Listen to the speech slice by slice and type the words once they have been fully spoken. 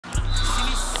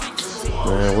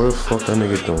Man, where the fuck that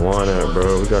nigga Dewan at,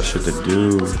 bro? We got shit to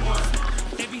do.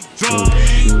 Oh,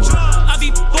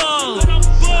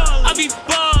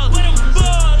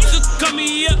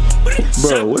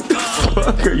 bro, what the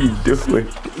fuck are you doing?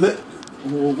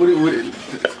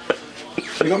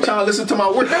 Nigga, I'm trying to listen to my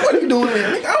work. What are you doing,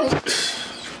 man?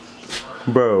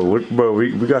 Bro,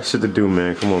 we got shit to do,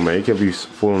 man. Come on, man. You can't be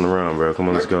fooling around, bro. Come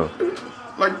on, let's go.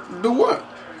 Like, do what?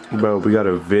 Bro, we got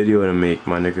a video to make,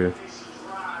 my nigga.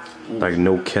 Like,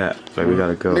 no cap. Like, we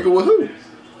gotta go. Nigga, with who?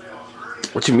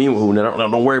 What you mean with who?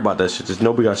 Don't worry about that shit. Just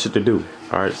know we got shit to do.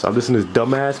 Alright, stop listening to this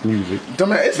dumbass music.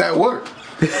 Dumbass, it's that work.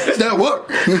 It's that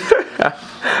work.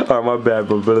 Alright, my bad,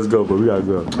 bro. But let's go, bro. We gotta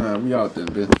go. Alright, we out there,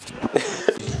 bitch.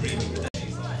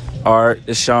 Alright,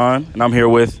 it's Sean, and I'm here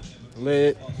with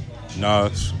Lit.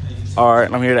 Nas. Alright,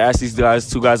 and I'm here to ask these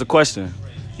two guys a question.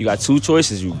 You got two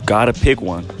choices. You gotta pick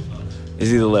one.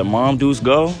 It's either let Mom Deuce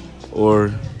go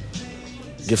or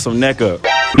give some neck up.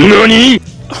 NANI?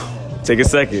 Take a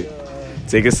second.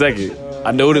 Take a second.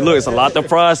 I know that, look, it's a lot to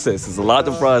process. It's a lot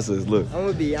to process, look. I'm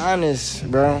gonna be honest,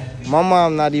 bro. My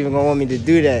mom not even gonna want me to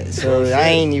do that, so I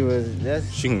ain't even,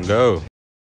 She can go.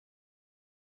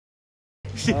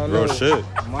 Real shit.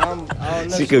 Mom, I don't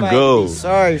know. She could go.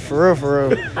 Sorry, for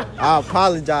real. I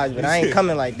apologize, but I ain't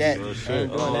coming like that. Real I shit.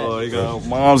 ain't doing that. Oh, you go.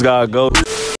 Mom's gotta go.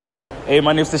 Hey,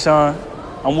 my name's Tashawn.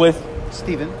 I'm with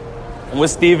Steven. I'm with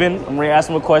Steven. I'm ready to ask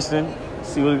him a question,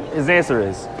 see what his answer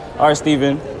is. All right,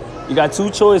 Steven, you got two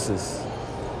choices.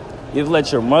 You either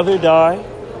let your mother die,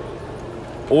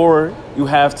 or you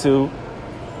have to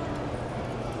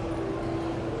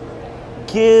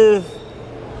give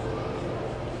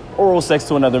oral sex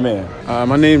to another man.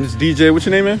 My name's DJ. What's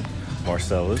your name, man?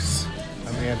 Marcellus.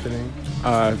 I'm Anthony.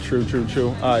 True.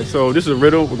 All right, so this is a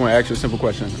riddle. We're going to ask you a simple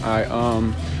question. All right,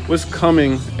 what's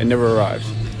coming and never arrives?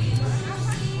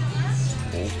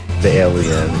 The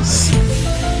aliens.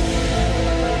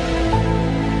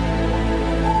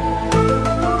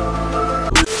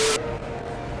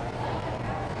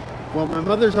 Well, my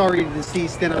mother's already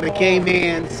deceased and I'm a gay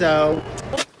man, so...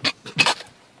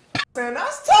 Man,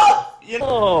 that's tough!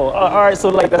 Oh, all right. So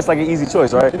like that's like an easy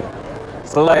choice, right?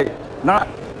 So like not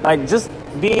like just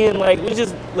being like we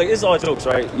just like it's all jokes,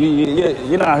 right?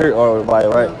 You're not hurt or by it,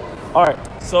 right? All right.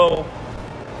 So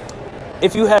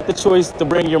if you had the choice to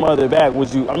bring your mother back,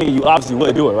 would you? I mean, you obviously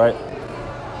would do it, right?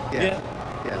 Yeah.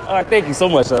 All right. Thank you so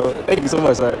much, sir. Thank you so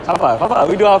much, sir. High five. High five.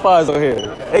 We do high fives over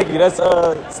here. Thank you. That's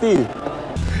Steve.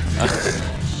 What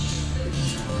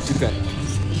you think?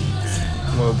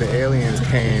 Well, the aliens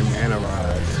came and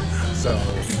arrived, so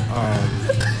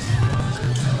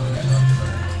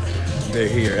they're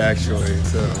here actually.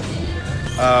 So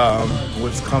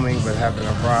what's coming but haven't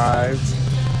arrived?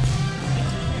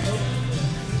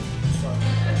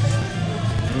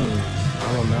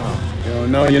 I don't know. You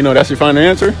don't know? You know that's your final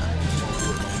answer?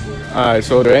 All right,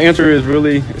 so the answer is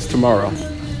really, it's tomorrow.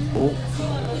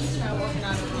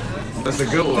 That's a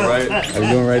good one, right? How you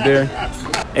doing right there?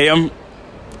 Hey, I'm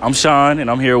Sean,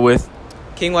 and I'm here with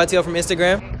King YTL from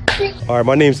Instagram. All right,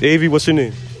 my name's Avi. What's your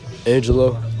name?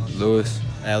 Angelo. Lewis.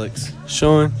 Alex.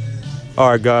 Sean.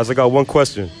 All right, guys, I got one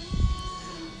question.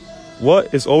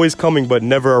 What is always coming but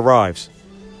never arrives?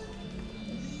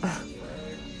 I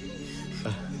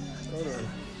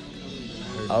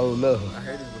don't know.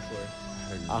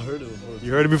 I heard it before.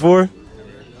 You heard it before?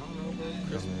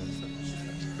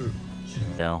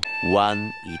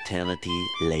 One eternity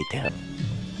later.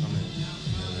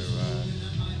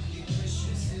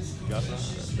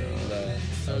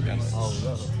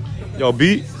 Yo,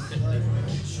 beat?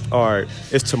 All right,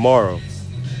 it's tomorrow.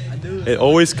 It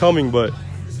always coming, but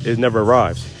it never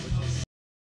arrives.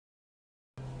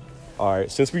 All right,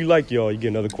 since we like y'all, you get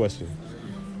another question.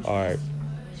 All right.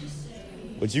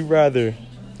 Would you rather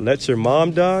let your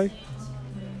mom die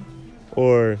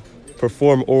or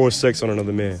perform oral sex on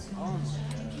another man?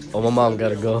 Oh, my mom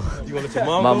gotta go. You want to let your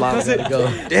mom My go? mom That's gotta it? go.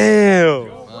 Damn.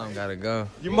 Mom gotta go.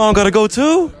 Your mom gotta go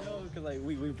too? Cause like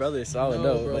we brothers, so I don't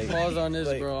know. Bro, Like, pause on this,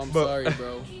 bro. I'm sorry,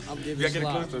 bro. I'm giving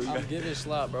slop. I'm giving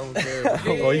slop, bro. I don't care,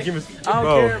 bro. Oh, you give me, I don't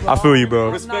bro. care, bro. I feel you,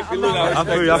 bro. Respect I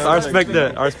feel you. I respect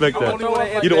that. I respect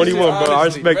that. You the only one, bro. I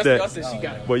respect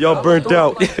that. But y'all burnt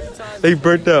out. They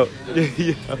burnt out.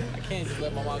 Yeah. I can't just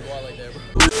let my mom go out like that,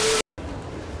 bro.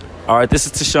 all right. This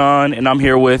is Tashawn, and I'm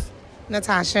here with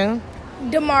Natasha.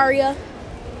 Demaria.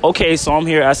 Okay, so I'm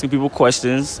here asking people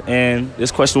questions, and this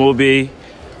question will be,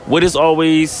 what is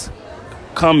always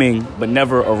coming but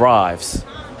never arrives?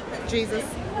 Jesus.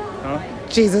 Huh?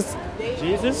 Jesus.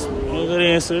 Jesus? Good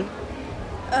answer.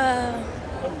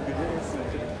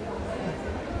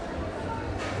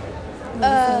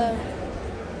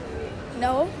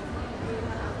 No.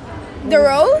 The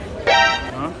road?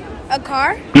 A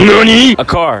car? A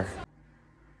car.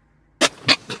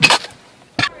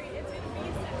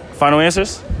 Final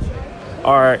answers?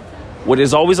 All right. What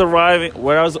is always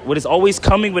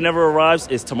coming but never arrives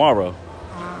is tomorrow.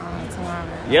 Tomorrow.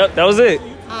 Yep, that was it.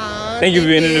 Thank you for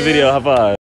being in the video. High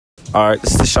five. All right,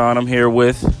 this is Deshaun. I'm here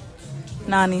with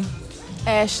Nani.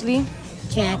 Ashley.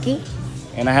 Jackie.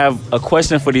 and I have a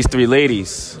question for these three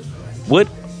ladies. What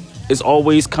is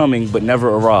always coming but never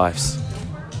arrives?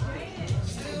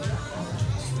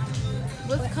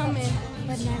 What's coming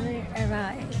but never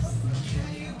arrives?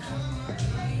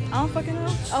 I don't fucking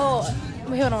know. Oh,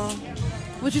 wait, hold on.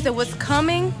 What you said? What's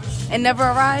coming and never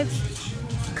arrives?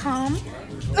 Come.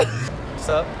 What's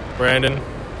up? Brandon.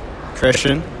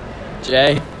 Christian.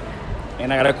 Jay.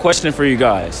 And I got a question for you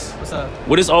guys. What's up?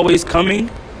 What is always coming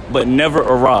but never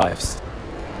arrives?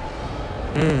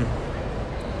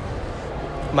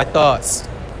 My thoughts.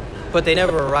 But they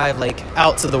never arrive, like,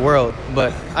 out to the world.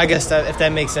 But I guess that if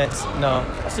that makes sense, no.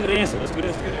 That's a good answer. That's a good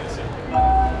answer.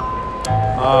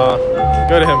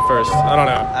 Go to him first. I don't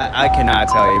know. I cannot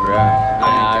tell you, bro.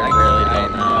 I really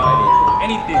don't know.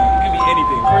 Anything. It could be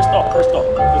anything. First thought. First thought.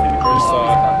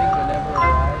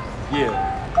 Yeah.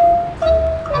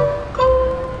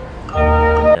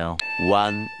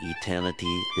 One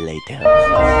eternity later.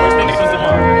 First thing that comes to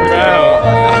mind.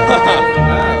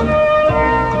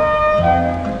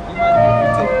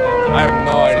 I have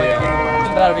no idea.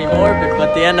 It's about to be morbid,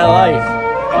 but the end of life.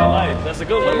 That's a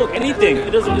good one. Look, anything.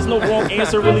 There's no wrong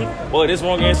answer, really. Well, it is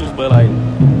wrong answers, but like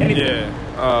anything.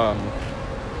 Yeah.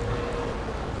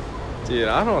 Dude,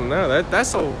 I don't know.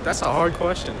 That's a hard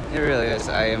question. It really is.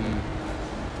 I am.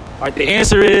 All right, the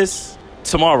answer is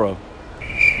tomorrow.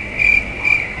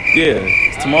 Yeah,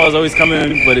 tomorrow's always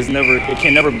coming, but it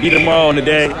can never be tomorrow on the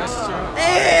day.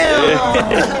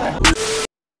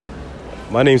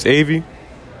 My name's Avi.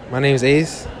 My name's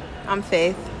Ace. I'm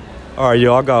Faith. All right,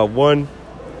 y'all, I got one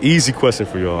easy question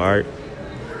for y'all, all right?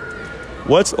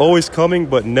 What's always coming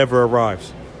but never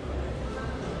arrives?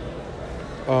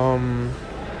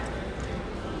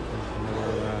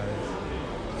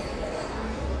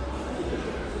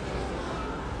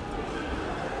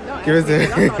 Give us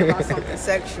that. I'm talking about something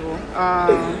sexual.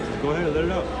 Go ahead, let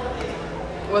it out.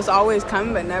 What's always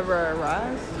coming but never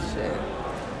arrives? Shit.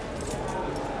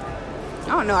 I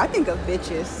don't know. I think of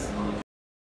bitches.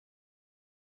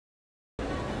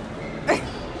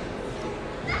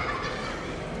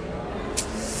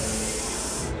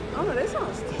 Oh, that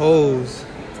sounds. Hoes.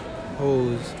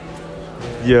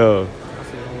 Yeah.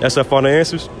 That's our final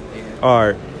answers? All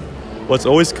right. What's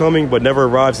always coming but never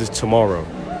arrives is tomorrow.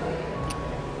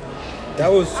 That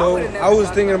was so. I was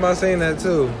thinking about saying that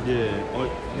too. Yeah. Oh,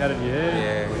 you had it in your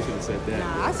head? Yeah. You should have said that.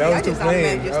 Nah, I was just too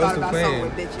plain. automatically just That was thought too about plain. something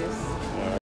with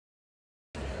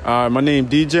bitches. My name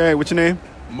DJ. What's your name?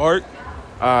 Mark.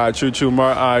 True,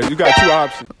 Mark. You got two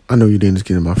options. I know you didn't just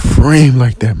get in my frame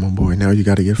like that, my boy. Now you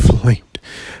got to get flamed.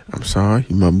 I'm sorry,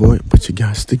 you my boy, but you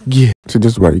got to get. So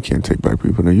this is why you can't take black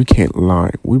people. No, you can't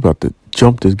lie. We about to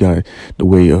jump this guy the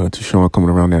way Deshaun coming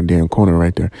around that damn corner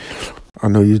right there. I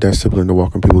know you're that sibling to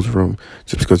walk in people's room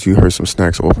just because you heard some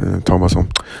snacks open and talking about some.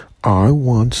 I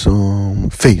want some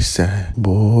face sad.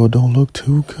 Boy, don't look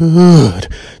too good.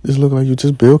 This look like you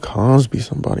just Bill Cosby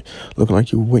somebody. Looking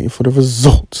like you waiting for the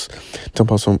results. Talking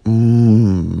about some,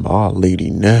 my lady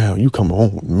now. You come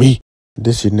home with me.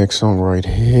 This your next song right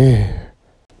here.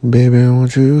 Baby,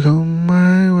 won't you come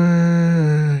my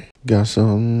way? Got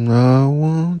something I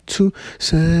want to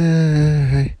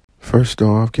say. First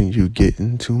off, can you get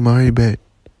into my bed?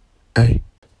 Hey,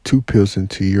 2 pills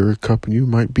into your cup and you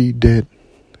might be dead.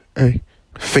 Hey,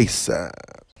 face side.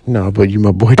 Nah, but you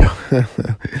my boy though.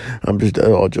 I'm just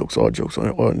all jokes, all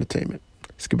entertainment.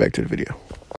 Let's get back to the video.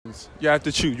 You have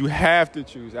to choose. All right? Have to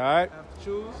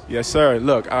choose? Yes, sir.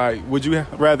 Look, all right. Would you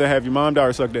rather have your mom die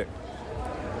or suck dick?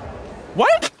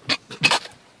 What?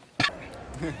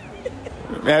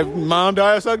 Have mom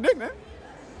die or suck dick, man?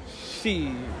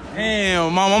 Shit.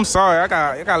 Damn, Mom, I'm sorry. I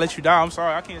gotta let you die. I'm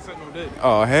sorry. I can't suck no dick.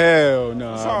 Oh, hell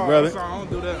no, brother. I'm sorry. I don't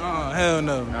do that. Hell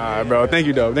no. All right, bro. Thank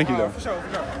you, though. For sure.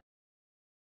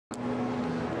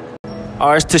 All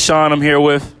right, it's Tashawn. I'm here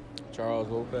with. Charles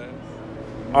Lopez.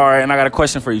 All right, and I got a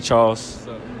question for you, Charles.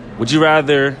 Would you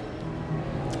rather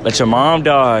let your mom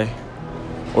die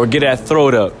or get that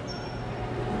throat up?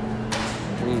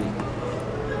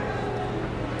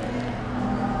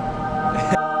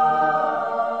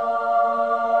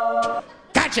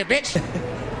 Gotcha, bitch.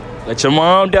 Let your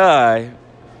mom die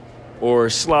or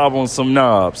slob on some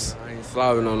knobs? I ain't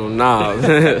slobbing on no knobs.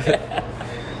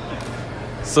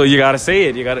 So you gotta say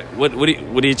it. You gotta. What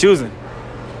are you choosing?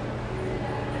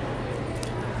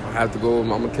 I have to go. I'm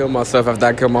gonna kill myself after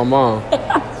I kill my mom.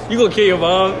 You gonna kill your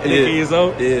mom and then kill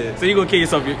yourself? Yeah. So you gonna kill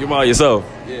yourself, your mom yourself?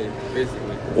 Yeah, basically.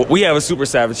 Well, we have a super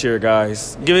savage here,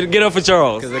 guys. Get up for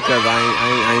Charles. Because I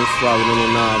ain't swallowing no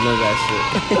knob, none of that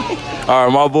shit. All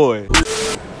right, my boy.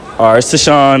 All right, it's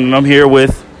Tashawn, and I'm here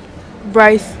with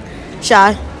Bryce.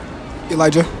 Shy.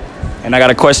 Elijah. And I got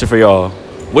a question for y'all.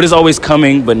 What is always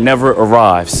coming but never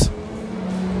arrives?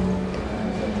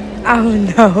 I don't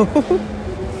know.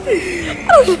 I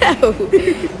don't know.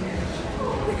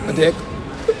 A dick.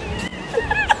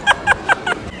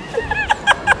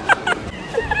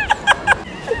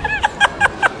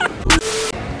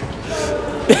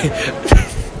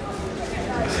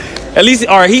 At least,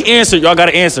 all right, he answered. Y'all got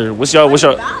to answer. What's your? I don't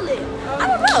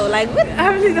know. Like, what?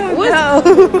 I really don't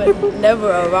know. But never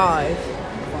arrive.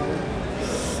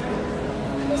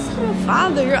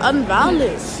 Father, you're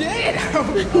unvalid. Shit.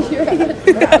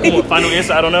 Final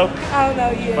answer, I don't know. I don't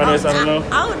know yet. Final answer, I don't know.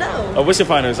 I don't know. Oh, what's your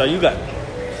final answer? You got.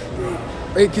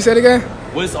 Wait, can you say it again?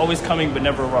 What is always coming but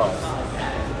never arrives?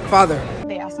 Father.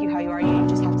 They ask you how you are, you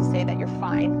just have to say that you're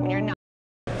fine when you're not.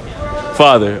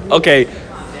 Father. Okay,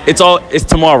 it's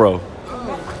tomorrow.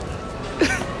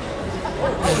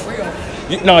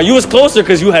 No, you was closer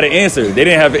because you had an answer. They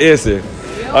didn't have an answer.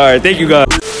 All right, thank you, guys.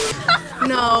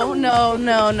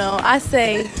 No. I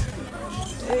say,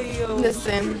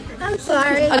 listen. I'm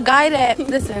sorry. A guy that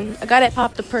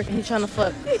popped the perk and he trying to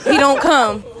fuck, he don't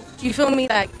come. You feel me?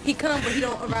 Like, he come, but he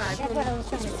don't arrive.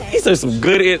 He said some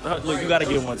good. Look, you gotta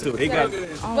give him one too. They got.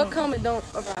 What come and don't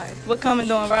arrive? What come and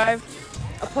don't arrive?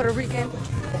 A Puerto Rican.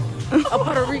 A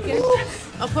Puerto Rican.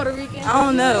 A Puerto Rican. I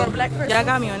don't know. Or a black person. Y'all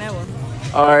got me on that one.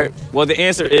 All right. Well, the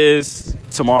answer is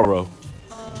tomorrow.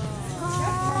 Oh,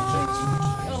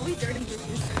 we dirty.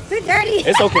 We dirty.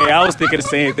 It's okay. I was thinking the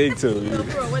same thing too.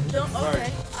 Okay.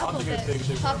 I'll put that.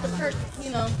 Pop the perk,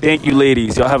 you know. Thank you,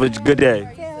 ladies. Y'all have a good day.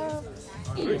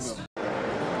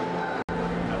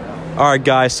 All right,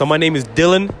 guys. So my name is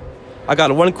Dylan. I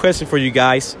got one question for you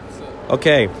guys.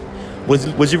 Okay.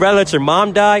 Would you rather let your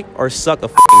mom die or suck a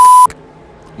f***ing?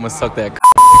 I'm gonna suck that.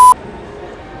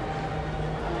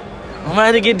 I'm gonna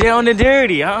have to get down and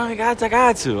dirty. I got to.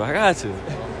 What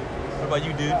about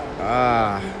you, dude?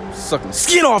 Sucking the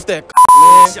skin off that.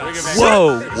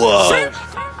 Whoa. Oh,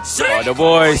 the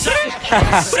boys.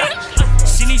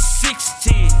 She needs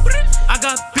 16. I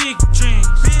got big dreams.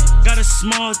 Got a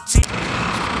small team.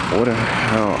 What the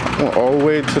hell? I went all the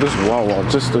way to this Wawa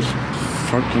just to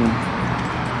fucking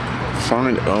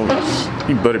find Elvis.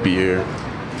 He better be here.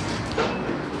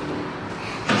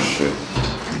 Shit.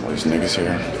 All these niggas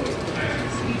here.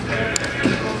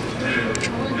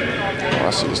 Oh, I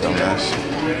see this dumbass.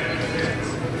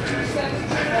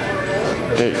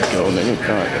 There you go, nigga.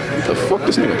 God. What the fuck?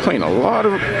 This nigga playing a lot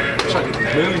of.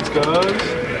 Please, guys.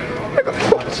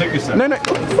 Check this out. What the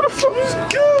fuck is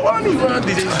good? Why do you want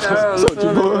DJ Styles?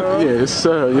 Yeah,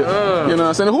 sir. Yeah. You know what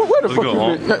I'm saying? Where the fuck you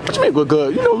been? What you mean we're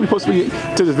good? You know we supposed to be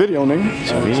to this video, nigga.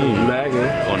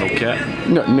 Oh, no cap.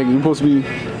 No, nigga, you supposed to be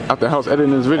out the house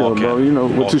editing this video, bro. You know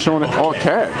what you showing it? All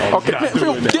cat. All cat.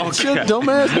 Get your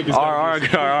dumbass. All right,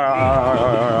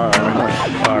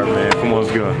 man. Come on,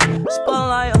 let's go.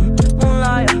 Spotlight,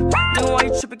 moonlight. Then why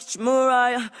you tripping? Get your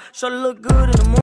Mariah. Show look good in the morning.